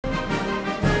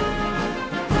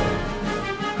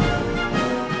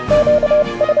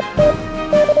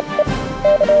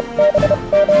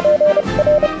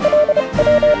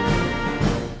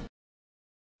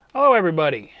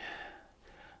everybody.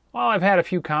 Well, I've had a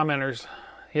few commenters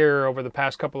here over the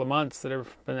past couple of months that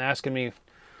have been asking me,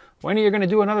 when are you going to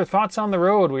do another Thoughts on the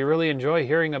Road? We really enjoy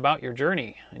hearing about your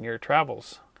journey and your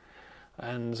travels.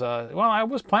 And, well, I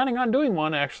was planning on doing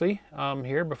one, actually,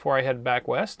 here before I head back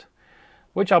west,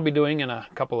 which I'll be doing in a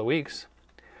couple of weeks.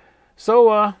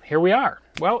 So, here we are.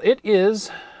 Well, it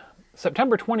is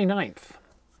September 29th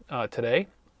today.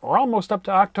 We're almost up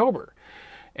to October.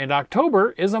 And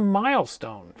October is a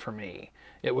milestone for me.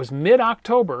 It was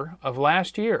mid-October of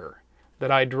last year that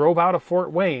I drove out of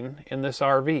Fort Wayne in this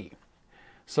RV.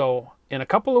 So in a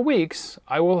couple of weeks,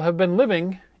 I will have been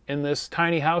living in this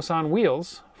tiny house on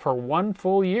wheels for 1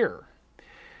 full year.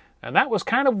 And that was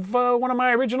kind of one of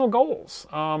my original goals.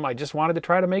 I just wanted to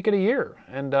try to make it a year.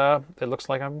 And it looks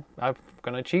like I'm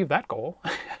going to achieve that goal.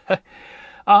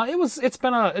 It's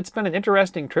been an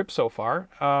interesting trip so far.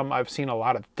 I've seen a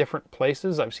lot of different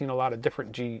places. I've seen a lot of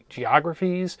different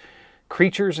geographies,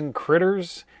 creatures and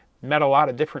critters, met a lot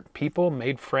of different people,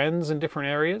 made friends in different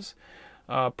areas.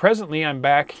 Presently, I'm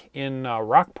back in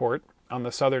Rockport on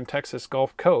the southern Texas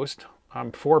Gulf Coast.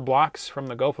 I'm 4 blocks from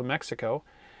the Gulf of Mexico,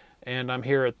 and I'm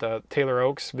here at the Taylor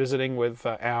Oaks visiting with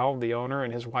Al, the owner,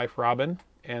 and his wife Robin,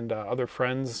 and other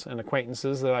friends and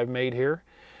acquaintances that I've made here.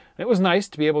 It was nice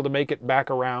to be able to make it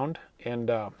back around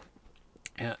and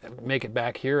make it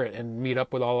back here and meet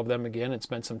up with all of them again and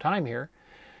spend some time here.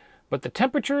 But the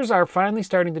temperatures are finally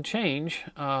starting to change.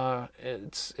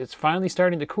 It's finally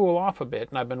starting to cool off a bit,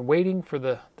 and I've been waiting for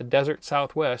the desert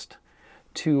Southwest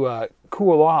to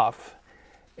cool off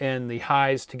and the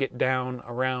highs to get down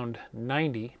around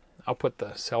 90. I'll put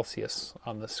the Celsius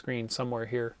on the screen somewhere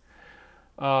here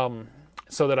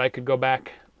so that I could go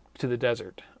back to the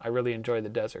desert. I really enjoy the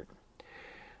desert.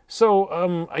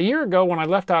 So a year ago when I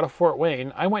left out of Fort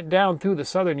Wayne, I went down through the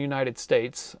southern United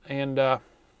States, and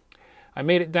I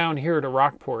made it down here to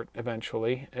Rockport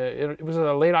eventually. It was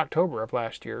late October of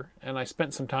last year, and I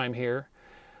spent some time here.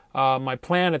 My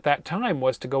plan at that time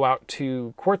was to go out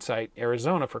to Quartzsite,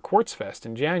 Arizona for Quartz Fest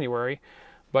in January,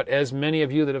 but as many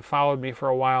of you that have followed me for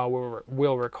a while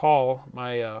will recall,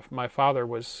 my father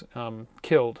was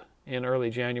killed in early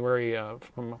January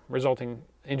from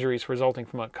injuries resulting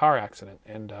from a car accident,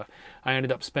 and I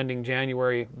ended up spending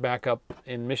January back up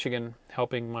in Michigan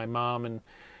helping my mom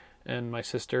and my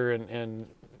sister and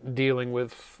dealing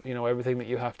with everything that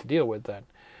you have to deal with then.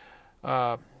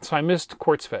 So I missed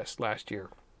Quartz Fest last year,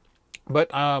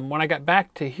 but when I got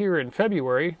back to here in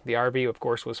February, the RV of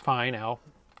course was fine. Al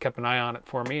kept an eye on it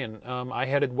for me, and I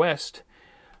headed west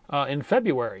in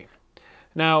February.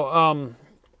 Now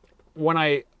when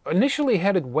I initially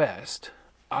headed west,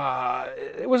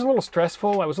 it was a little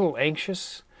stressful. I was a little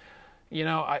anxious.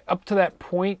 Up to that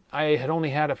point, I had only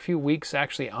had a few weeks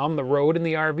actually on the road in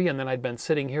the RV, and then I'd been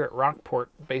sitting here at Rockport,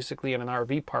 basically in an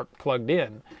RV park plugged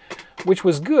in, which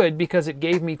was good because it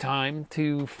gave me time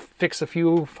to fix a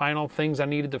few final things I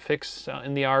needed to fix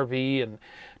in the RV and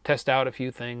test out a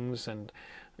few things and,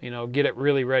 get it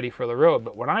really ready for the road.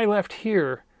 But when I left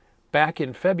here back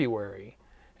in February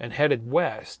and headed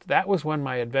west, that was when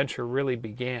my adventure really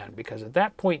began, because at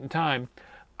that point in time,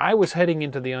 I was heading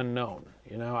into the unknown.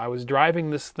 I was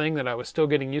driving this thing that I was still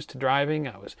getting used to driving.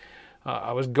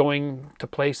 I was going to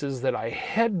places that I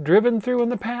had driven through in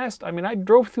the past. I mean, I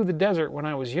drove through the desert when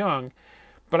I was young,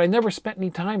 but I never spent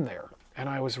any time there. And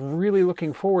I was really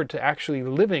looking forward to actually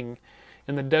living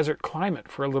in the desert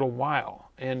climate for a little while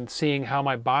and seeing how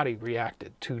my body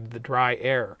reacted to the dry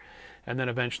air and then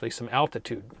eventually some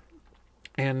altitude.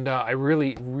 And I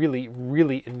really, really,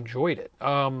 really enjoyed it.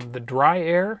 The dry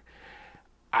air,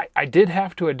 I did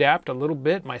have to adapt a little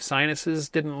bit. My sinuses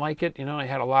didn't like it. I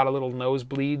had a lot of little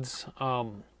nosebleeds,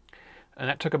 and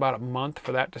that took about a month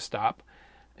for that to stop.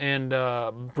 And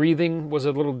breathing was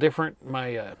a little different.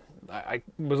 I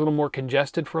was a little more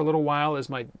congested for a little while as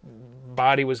my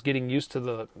body was getting used to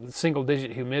the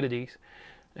single-digit humidities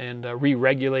and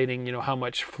re-regulating, how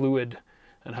much fluid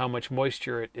and how much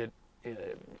moisture it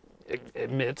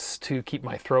emits to keep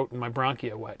my throat and my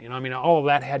bronchia wet. All of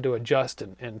that had to adjust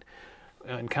and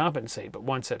compensate. But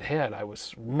once it hit, I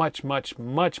was much, much,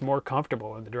 much more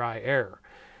comfortable in the dry air.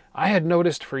 I had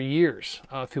noticed for years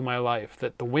through my life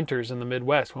that the winters in the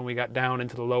Midwest, when we got down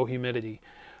into the low humidity,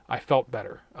 I felt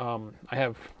better. I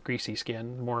have greasy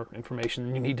skin, more information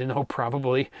than you need to know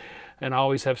probably, and I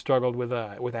always have struggled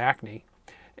with acne.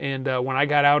 And when I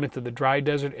got out into the dry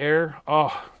desert air,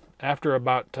 after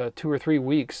about 2 or 3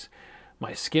 weeks,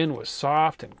 my skin was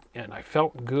soft and I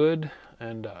felt good,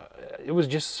 and it was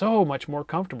just so much more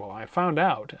comfortable. I found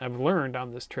out, I've learned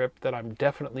on this trip, that I'm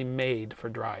definitely made for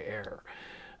dry air.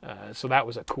 So that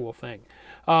was a cool thing.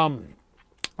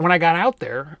 When I got out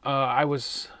there, I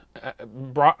was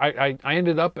I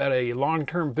ended up at a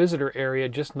long-term visitor area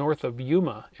just north of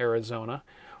Yuma, Arizona,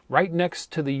 right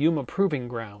next to the Yuma Proving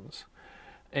Grounds.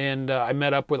 And I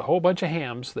met up with a whole bunch of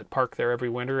hams that park there every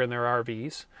winter in their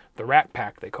RVs, the Rat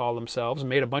Pack they call themselves,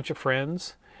 made a bunch of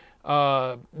friends.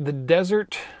 The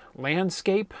desert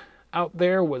landscape out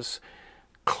there was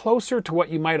closer to what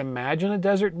you might imagine a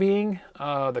desert being,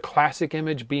 the classic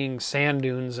image being sand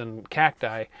dunes and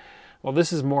cacti. Well,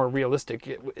 this is more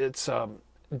realistic. It's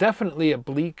definitely a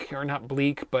bleak, or not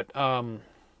bleak, but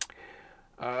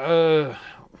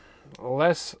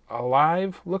less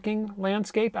alive looking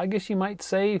landscape, I guess you might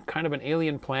say, kind of an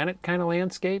alien planet kind of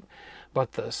landscape.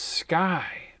 But the sky,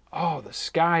 oh, the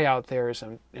sky out there is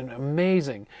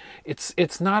amazing.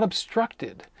 It's not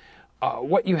obstructed.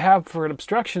 What you have for an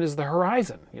obstruction is the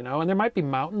horizon, you know, and there might be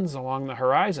mountains along the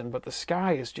horizon, but the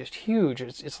sky is just huge.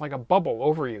 It's like a bubble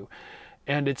over you,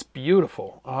 and it's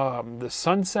beautiful. The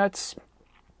sunsets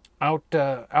out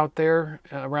there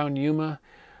around Yuma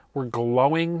were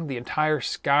glowing. The entire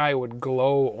sky would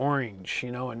glow orange,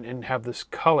 you know, and have this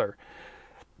color.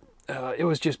 It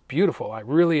was just beautiful. I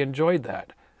really enjoyed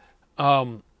that.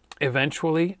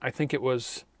 Eventually, I think it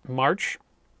was March.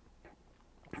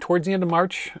 Towards the end of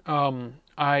March,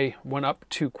 I went up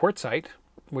to Quartzsite,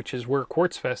 which is where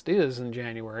Quartz Fest is in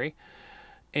January,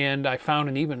 and I found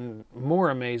an even more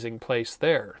amazing place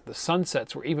there. The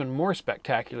sunsets were even more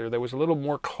spectacular. There was a little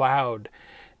more cloud,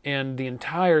 and the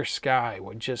entire sky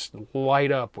would just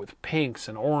light up with pinks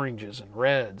and oranges and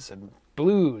reds and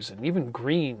blues and even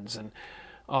greens, and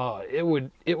it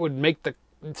would make the,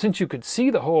 since you could see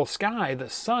the whole sky, the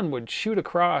sun would shoot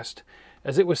across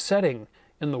as it was setting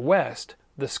in the west.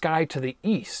 The sky to the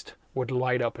east would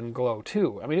light up and glow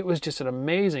too. I mean, it was just an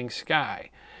amazing sky.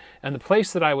 And the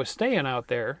place that I was staying out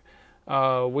there,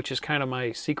 which is kind of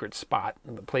my secret spot,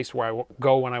 the place where I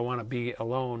go when I want to be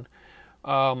alone,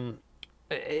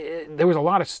 there was a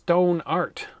lot of stone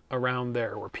art around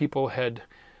there where people had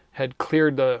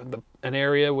cleared an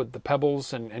area with the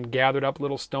pebbles and gathered up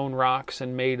little stone rocks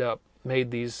and made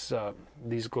these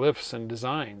glyphs and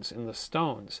designs in the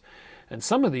stones. And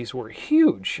some of these were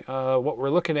huge. What we're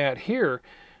looking at here,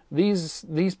 these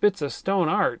bits of stone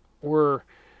art were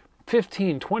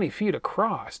 15, 20 feet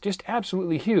across, just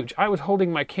absolutely huge. I was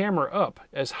holding my camera up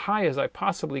as high as I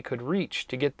possibly could reach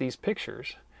to get these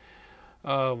pictures.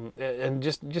 And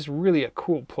just really a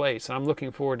cool place. And I'm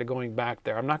looking forward to going back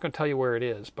there. I'm not going to tell you where it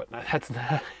is, but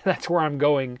that's where I'm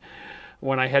going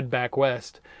when I head back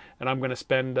west. And I'm going to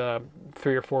spend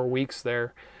 3 or 4 weeks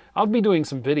there. I'll be doing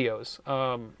some videos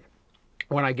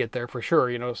when I get there for sure.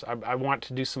 You know, so I want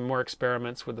to do some more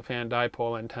experiments with the fan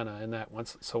dipole antenna and that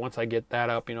once I get that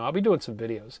up, you know, I'll be doing some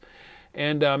videos.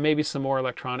 And maybe some more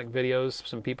electronic videos.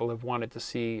 Some people have wanted to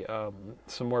see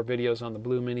some more videos on the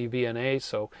Blue Mini VNA,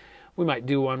 so we might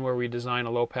do one where we design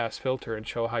a low-pass filter and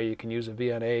show how you can use a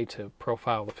VNA to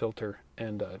profile the filter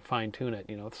and fine-tune it,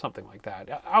 you know, something like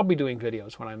that. I'll be doing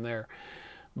videos when I'm there.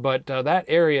 But that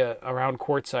area around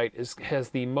Quartzsite has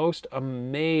the most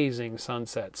amazing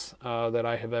sunsets that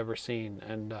I have ever seen,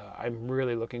 and I'm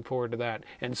really looking forward to that.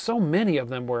 And so many of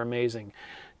them were amazing.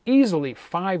 Easily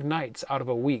 5 nights out of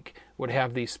a week would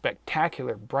have these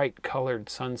spectacular bright colored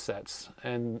sunsets,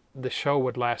 and the show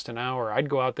would last an hour. I'd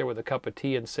go out there with a cup of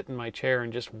tea and sit in my chair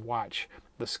and just watch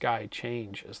the sky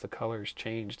change as the colors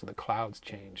changed and the clouds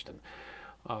changed, and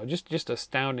just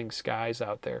astounding skies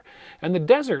out there. And the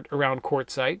desert around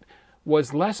Quartzsite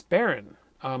was less barren,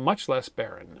 much less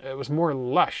barren. It was more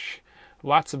lush,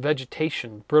 lots of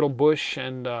vegetation, brittle bush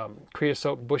and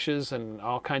creosote bushes and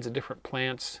all kinds of different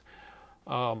plants.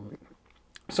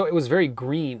 So it was very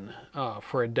green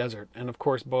for a desert. And of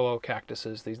course bolo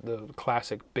cactuses, the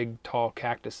classic big tall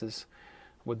cactuses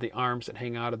with the arms that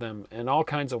hang out of them, and all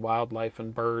kinds of wildlife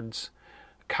and birds.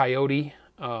 Coyote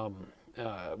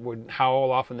would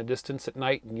howl off in the distance at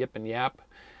night and yip and yap.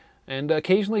 And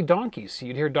occasionally donkeys.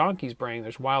 You'd hear donkeys braying.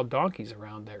 There's wild donkeys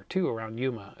around there too, around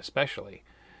Yuma especially.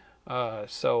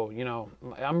 So, you know,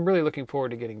 I'm really looking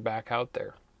forward to getting back out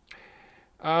there.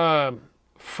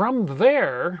 From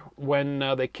there, when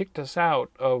they kicked us out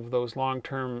of those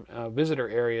long-term visitor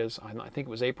areas, I think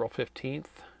it was April 15th.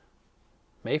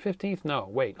 May 15th? No,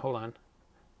 wait, hold on.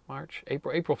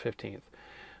 April 15th.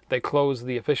 They closed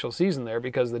the official season there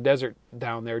because the desert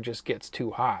down there just gets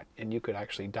too hot and you could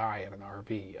actually die in an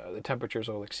RV. The temperatures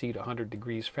will exceed 100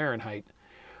 degrees Fahrenheit,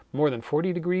 more than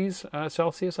 40 degrees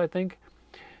Celsius, I think.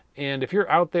 And if you're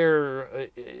out there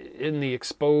in the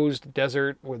exposed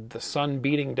desert with the sun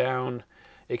beating down,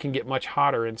 it can get much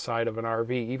hotter inside of an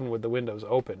RV, even with the windows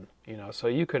open, you know, so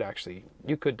you could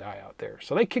die out there.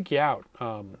 So they kick you out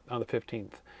on the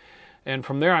 15th. And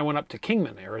from there I went up to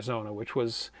Kingman, Arizona, which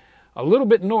was a little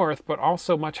bit north, but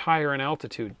also much higher in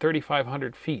altitude,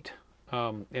 3,500 feet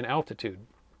in altitude.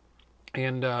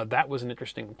 And that was an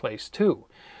interesting place too.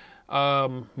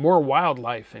 More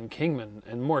wildlife in Kingman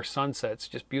and more sunsets,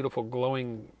 just beautiful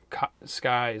glowing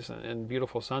skies and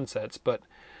beautiful sunsets. But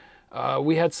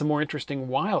we had some more interesting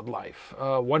wildlife.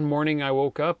 One morning I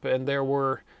woke up and there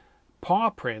were paw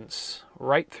prints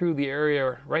right through the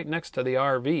area right next to the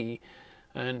RV.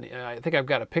 And I think I've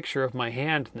got a picture of my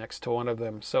hand next to one of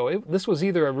them. So this was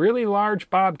either a really large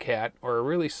bobcat or a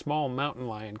really small mountain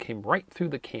lion came right through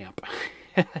the camp.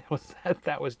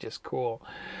 That was just cool.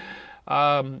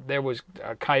 There was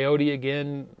a coyote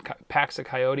again. Packs of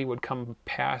coyote would come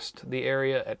past the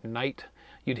area at night.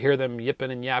 You'd hear them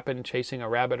yipping and yapping, chasing a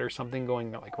rabbit or something,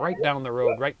 going like right down the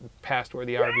road, right past where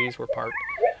the RVs were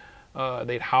parked.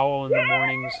 They'd howl in the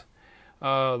mornings.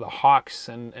 The hawks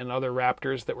and other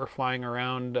raptors that were flying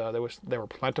around, they were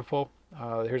plentiful.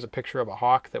 Here's a picture of a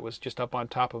hawk that was just up on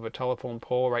top of a telephone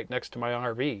pole right next to my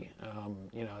RV.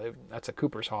 That's a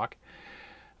Cooper's hawk.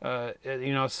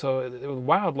 So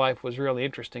wildlife was really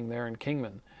interesting there in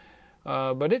Kingman.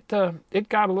 But it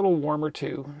got a little warmer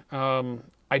too.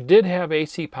 I did have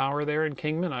AC power there in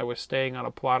Kingman. I was staying on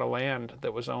a plot of land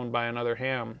that was owned by another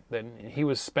ham. Then he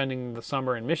was spending the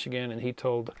summer in Michigan, and he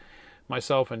told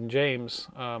myself and James,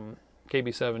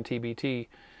 KB7TBT,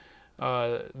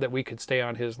 that we could stay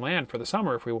on his land for the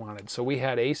summer if we wanted. So we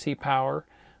had AC power.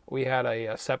 We had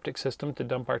a septic system to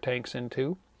dump our tanks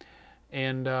into.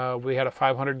 And we had a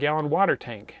 500-gallon water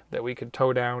tank that we could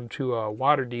tow down to a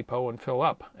water depot and fill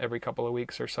up every couple of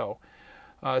weeks or so.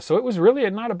 So it was really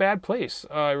not a bad place.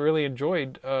 I really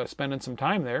enjoyed spending some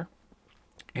time there.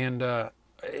 And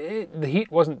the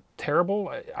heat wasn't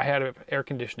terrible. I had air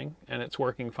conditioning, and it's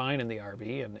working fine in the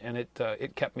RV, and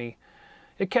it kept me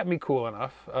cool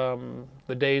enough.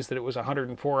 The days that it was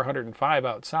 104, 105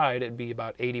 outside, it'd be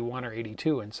about 81 or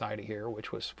 82 inside of here,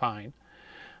 which was fine.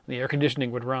 The air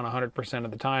conditioning would run 100% of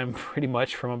the time, pretty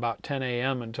much from about 10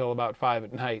 a.m. until about 5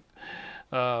 at night.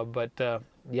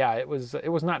 Yeah, it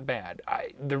was not bad.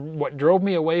 What drove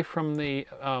me away from the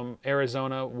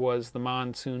Arizona was the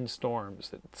monsoon storms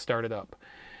that started up.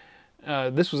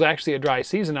 This was actually a dry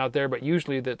season out there, but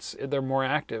usually they're more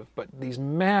active. But these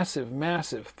massive,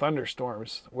 massive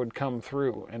thunderstorms would come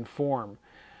through and form.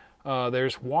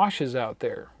 There's washes out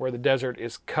there where the desert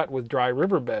is cut with dry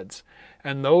riverbeds,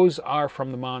 and those are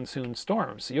from the monsoon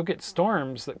storms. So you'll get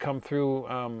storms that come through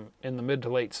in the mid to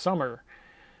late summer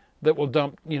that will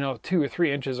dump 2 or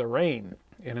 3 inches of rain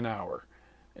in an hour,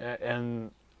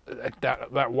 and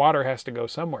that water has to go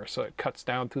somewhere, so it cuts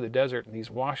down through the desert in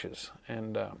these washes.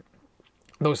 And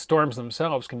those storms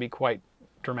themselves can be quite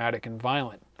dramatic and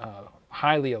violent,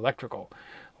 highly electrical,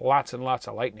 lots and lots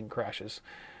of lightning crashes.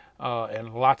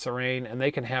 And lots of rain, and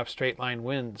they can have straight line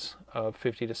winds of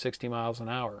 50 to 60 miles an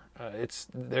hour.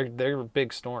 They're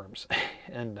big storms,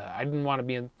 and I didn't want to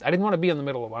be in the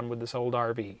middle of one with this old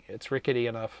RV. It's rickety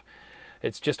enough.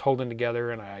 It's just holding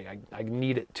together, and I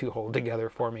need it to hold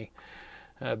together for me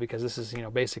because this is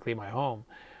basically my home.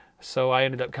 So I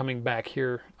ended up coming back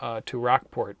here to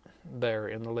Rockport there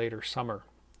in the later summer.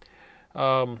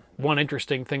 One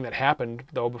interesting thing that happened,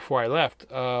 though, before I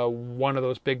left, one of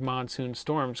those big monsoon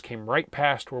storms came right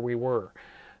past where we were,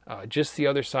 just the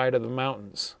other side of the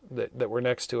mountains that were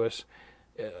next to us,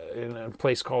 in a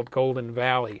place called Golden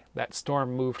Valley. That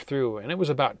storm moved through, and it was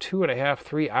about 2.5,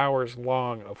 3 hours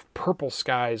long of purple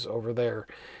skies over there,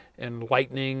 and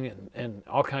lightning and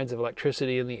all kinds of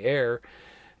electricity in the air.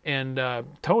 And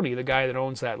Tony, the guy that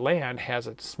owns that land, has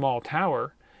a small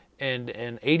tower and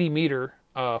an 80-meter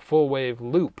full wave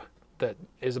loop that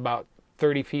is about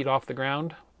 30 feet off the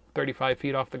ground, 35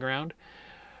 feet off the ground.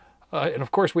 And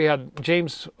of course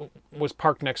James was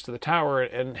parked next to the tower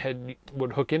and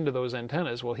would hook into those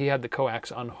antennas. Well, he had the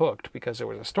coax unhooked because there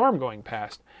was a storm going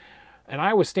past. And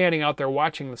I was standing out there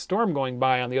watching the storm going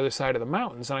by on the other side of the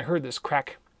mountains, and I heard this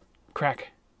crack,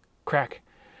 crack, crack.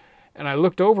 And I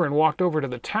looked over and walked over to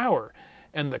the tower,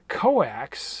 and the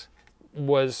coax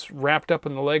was wrapped up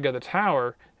in the leg of the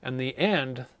tower, and the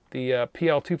end, the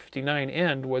PL259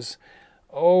 end, was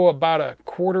about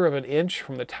 1/4 of an inch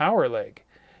from the tower leg.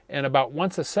 And about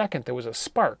once a second there was a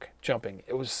spark jumping.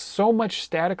 It was so much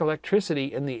static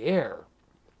electricity in the air.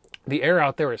 The air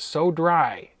out there is so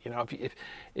dry.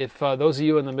 If those of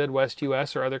you in the Midwest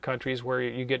U.S. or other countries where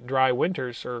you get dry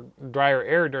winters or drier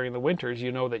air during the winters,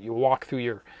 you know that you walk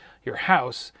through your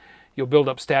house, you'll build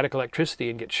up static electricity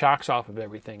and get shocks off of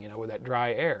everything, with that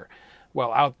dry air.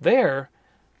 Well, out there,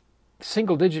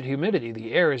 single-digit humidity,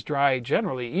 the air is dry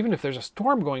generally. Even if there's a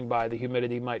storm going by, the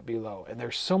humidity might be low. And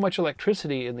there's so much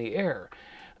electricity in the air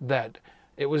that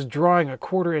it was drawing a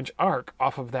 1/4-inch arc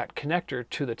off of that connector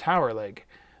to the tower leg,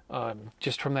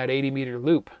 just from that 80-meter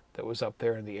loop that was up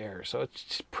there in the air. So it's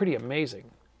just pretty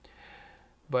amazing.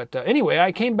 But anyway,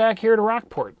 I came back here to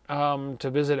Rockport to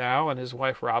visit Al and his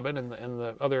wife Robin and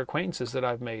the other acquaintances that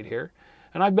I've made here.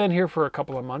 And I've been here for a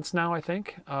couple of months now, I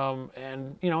think,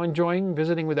 and enjoying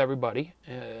visiting with everybody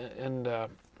and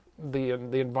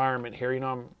the environment here.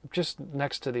 I'm just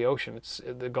next to the ocean.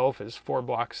 The Gulf is 4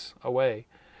 blocks away.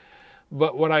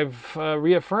 But what I've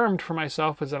reaffirmed for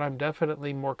myself is that I'm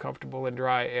definitely more comfortable in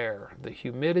dry air. The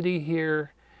humidity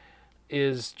here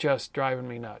is just driving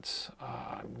me nuts.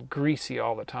 I'm greasy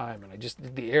all the time, and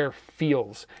the air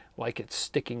feels like it's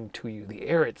sticking to you. The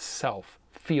air itself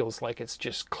feels like it's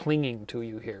just clinging to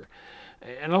you here.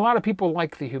 And a lot of people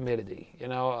like the humidity.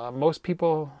 Most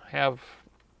people have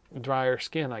drier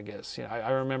skin, I guess.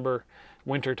 I remember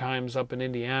winter times up in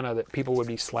Indiana that people would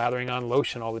be slathering on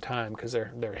lotion all the time because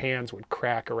their hands would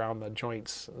crack around the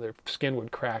joints. Their skin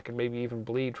would crack and maybe even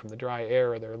bleed from the dry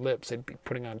air, or their lips. They'd be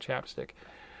putting on chapstick.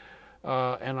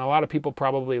 And a lot of people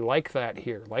probably like that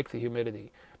here, like the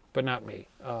humidity, but not me.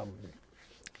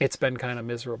 It's been kind of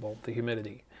miserable, the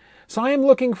humidity. So I am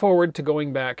looking forward to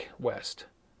going back west,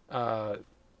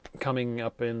 coming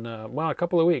up in, a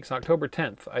couple of weeks. October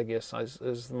 10th, I guess,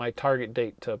 is my target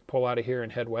date to pull out of here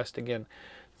and head west again.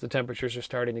 The temperatures are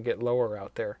starting to get lower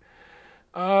out there.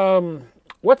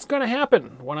 What's going to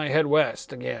happen when I head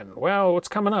west again? Well, what's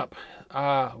coming up?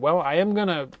 I am going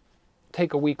to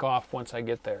take a week off once I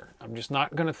get there. I'm just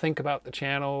not going to think about the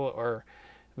channel or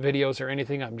videos or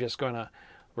anything. I'm just going to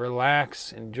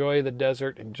relax, enjoy the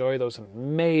desert, enjoy those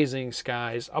amazing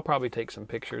skies. I'll probably take some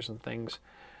pictures and things.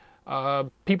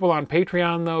 People on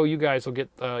Patreon, though, you guys will get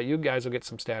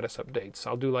some status updates.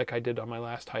 I'll do like I did on my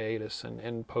last hiatus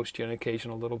and post you an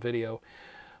occasional little video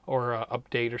or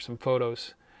update or some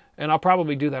photos. And I'll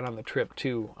probably do that on the trip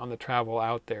too, on the travel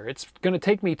out there. It's going to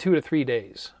take me 2 to 3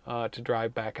 days to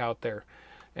drive back out there.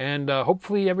 And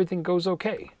hopefully everything goes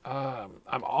okay.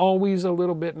 I'm always a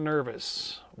little bit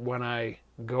nervous when I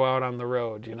go out on the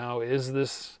road. Is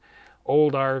this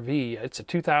old RV? It's a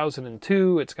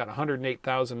 2002. It's got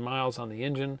 108,000 miles on the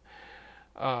engine.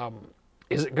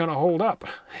 Is it going to hold up?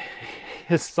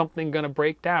 Is something going to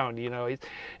break down?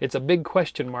 It's a big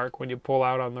question mark when you pull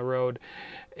out on the road.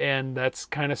 And that's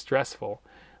kind of stressful,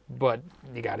 but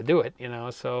you got to do it,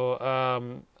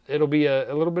 So it'll be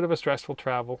a little bit of a stressful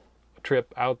travel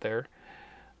trip out there.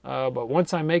 But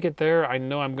once I make it there, I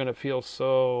know I'm going to feel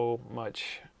so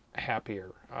much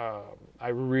happier. I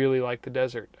really like the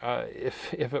desert.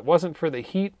 If it wasn't for the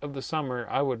heat of the summer,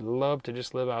 I would love to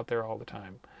just live out there all the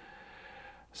time.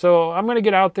 So I'm going to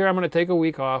get out there. I'm going to take a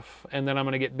week off, and then I'm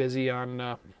going to get busy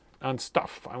on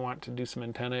stuff. I want to do some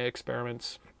antenna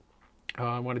experiments.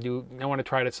 I want to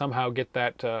try to somehow get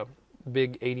that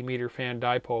big 80-meter fan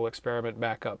dipole experiment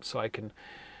back up, so I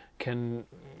can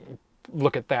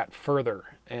look at that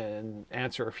further and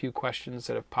answer a few questions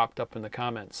that have popped up in the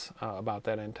comments about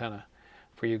that antenna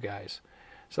for you guys.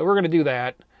 So we're going to do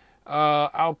that.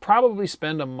 I'll probably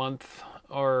spend a month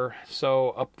or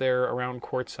so up there around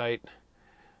Quartzsite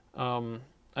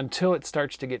until it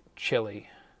starts to get chilly.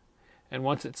 And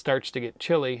once it starts to get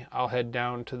chilly, I'll head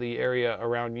down to the area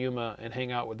around Yuma and hang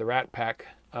out with the Rat Pack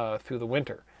through the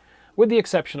winter. With the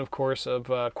exception, of course, of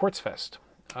Quartzfest.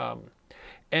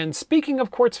 And speaking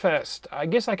of Quartzfest, I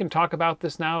guess I can talk about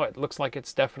this now. It looks like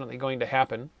it's definitely going to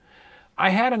happen.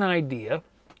 I had an idea.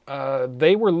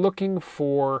 They were looking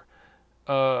for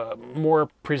more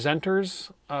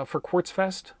presenters for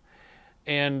Quartzfest.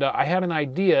 And I had an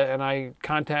idea, and I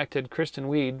contacted Kristen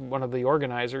Weed, one of the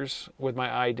organizers, with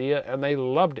my idea, and they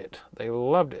loved it. They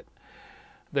loved it.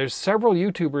 There's several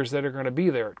YouTubers that are going to be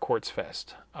there at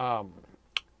Quartzfest. I'm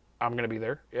going to be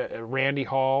there. Randy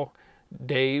Hall,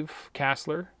 Dave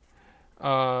Kassler,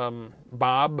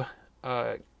 Bob,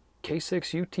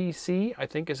 K6UTC, I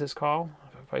think is his call.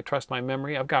 If I trust my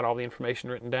memory, I've got all the information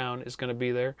written down, is going to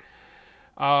be there.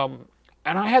 And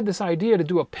I had this idea to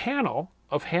do a panel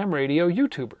of ham radio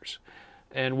YouTubers,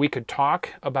 and we could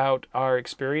talk about our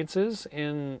experiences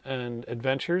and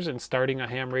adventures in starting a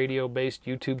ham radio based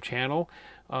YouTube channel,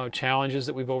 challenges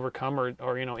that we've overcome,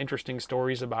 or interesting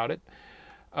stories about it,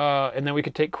 and then we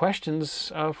could take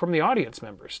questions from the audience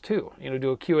members too,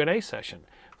 do a Q&A session.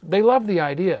 They loved the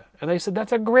idea, and they said,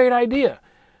 that's a great idea,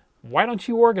 why don't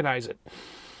you organize it?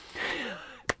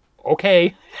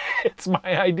 Okay, it's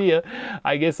my idea.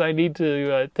 I guess I need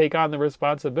to take on the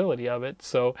responsibility of it.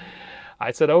 So I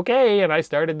said okay, and I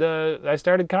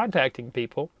started contacting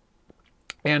people,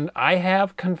 and I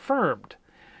have confirmed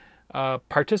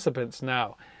participants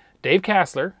now. Dave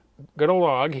Kassler, good old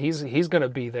Og, he's going to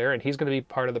be there, and he's going to be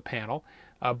part of the panel.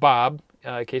 Bob,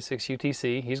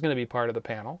 K6UTC, he's going to be part of the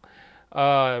panel.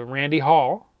 Randy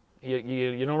Hall,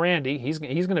 you know Randy, he's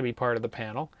going to be part of the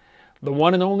panel. The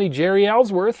one and only Jerry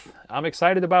Ellsworth, I'm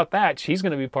excited about that. She's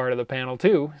going to be part of the panel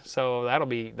too, so that'll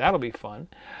be fun.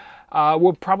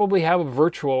 We'll probably have a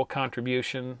virtual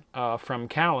contribution from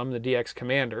Callum, the DX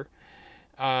commander.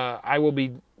 I will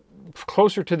be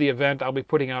closer to the event. I'll be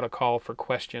putting out a call for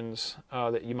questions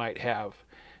that you might have,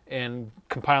 and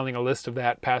compiling a list of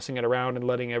that, passing it around, and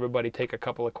letting everybody take a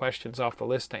couple of questions off the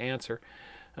list to answer,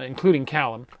 including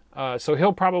Callum. So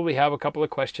he'll probably have a couple of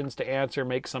questions to answer,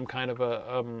 make some kind of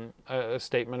a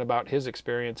statement about his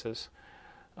experiences.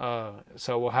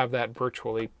 So we'll have that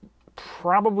virtually.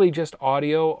 Probably just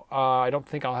audio. I don't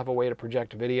think I'll have a way to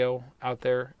project video out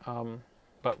there,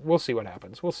 but we'll see what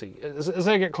happens. We'll see. As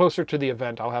I get closer to the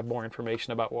event, I'll have more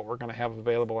information about what we're going to have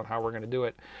available and how we're going to do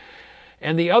it.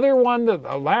 And the other one, the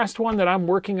last one that I'm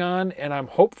working on, and I'm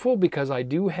hopeful because I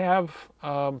do have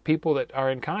people that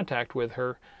are in contact with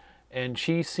her, and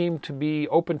she seemed to be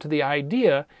open to the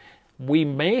idea. We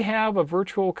may have a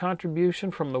virtual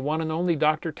contribution from the one and only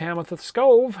Dr. Tamitha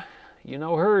Scove. You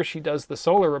know her, she does the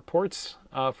solar reports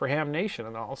for Ham Nation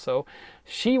and all, so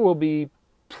she will be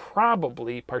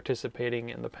probably participating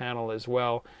in the panel as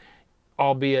well,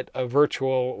 albeit a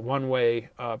virtual one-way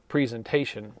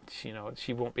presentation.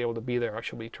 She won't be able to be there, or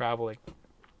she'll be traveling.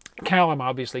 Callum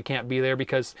obviously can't be there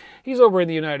because he's over in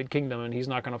the United Kingdom, and he's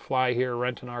not going to fly here,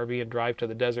 rent an RV, and drive to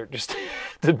the desert just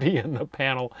to be in the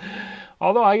panel.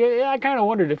 Although I kind of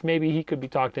wondered if maybe he could be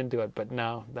talked into it, but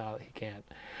no, he can't.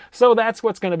 So that's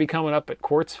what's going to be coming up at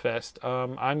Quartz Fest.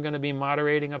 I'm going to be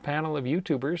moderating a panel of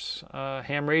YouTubers,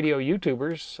 ham radio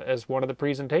YouTubers, as one of the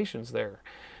presentations there.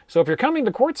 So if you're coming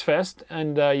to Quartz Fest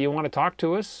and you want to talk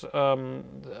to us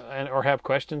or have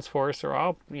questions for us,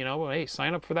 or hey,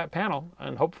 sign up for that panel,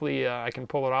 and hopefully I can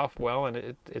pull it off well,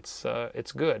 and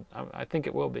it's good. I think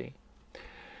it will be.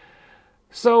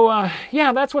 So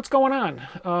yeah, that's what's going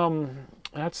on.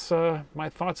 That's my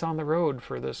thoughts on the road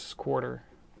for this quarter.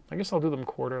 I guess I'll do them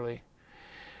quarterly.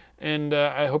 And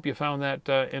I hope you found that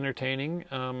entertaining.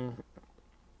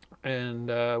 And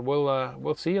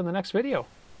we'll see you in the next video.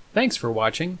 Thanks for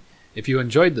watching. If you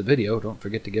enjoyed the video, don't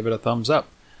forget to give it a thumbs up.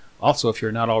 Also, if you're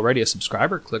not already a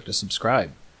subscriber, click to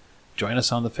subscribe. Join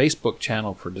us on the Facebook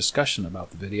channel for discussion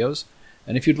about the videos.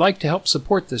 And if you'd like to help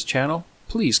support this channel,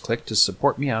 please click to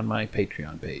support me on my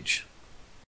Patreon page.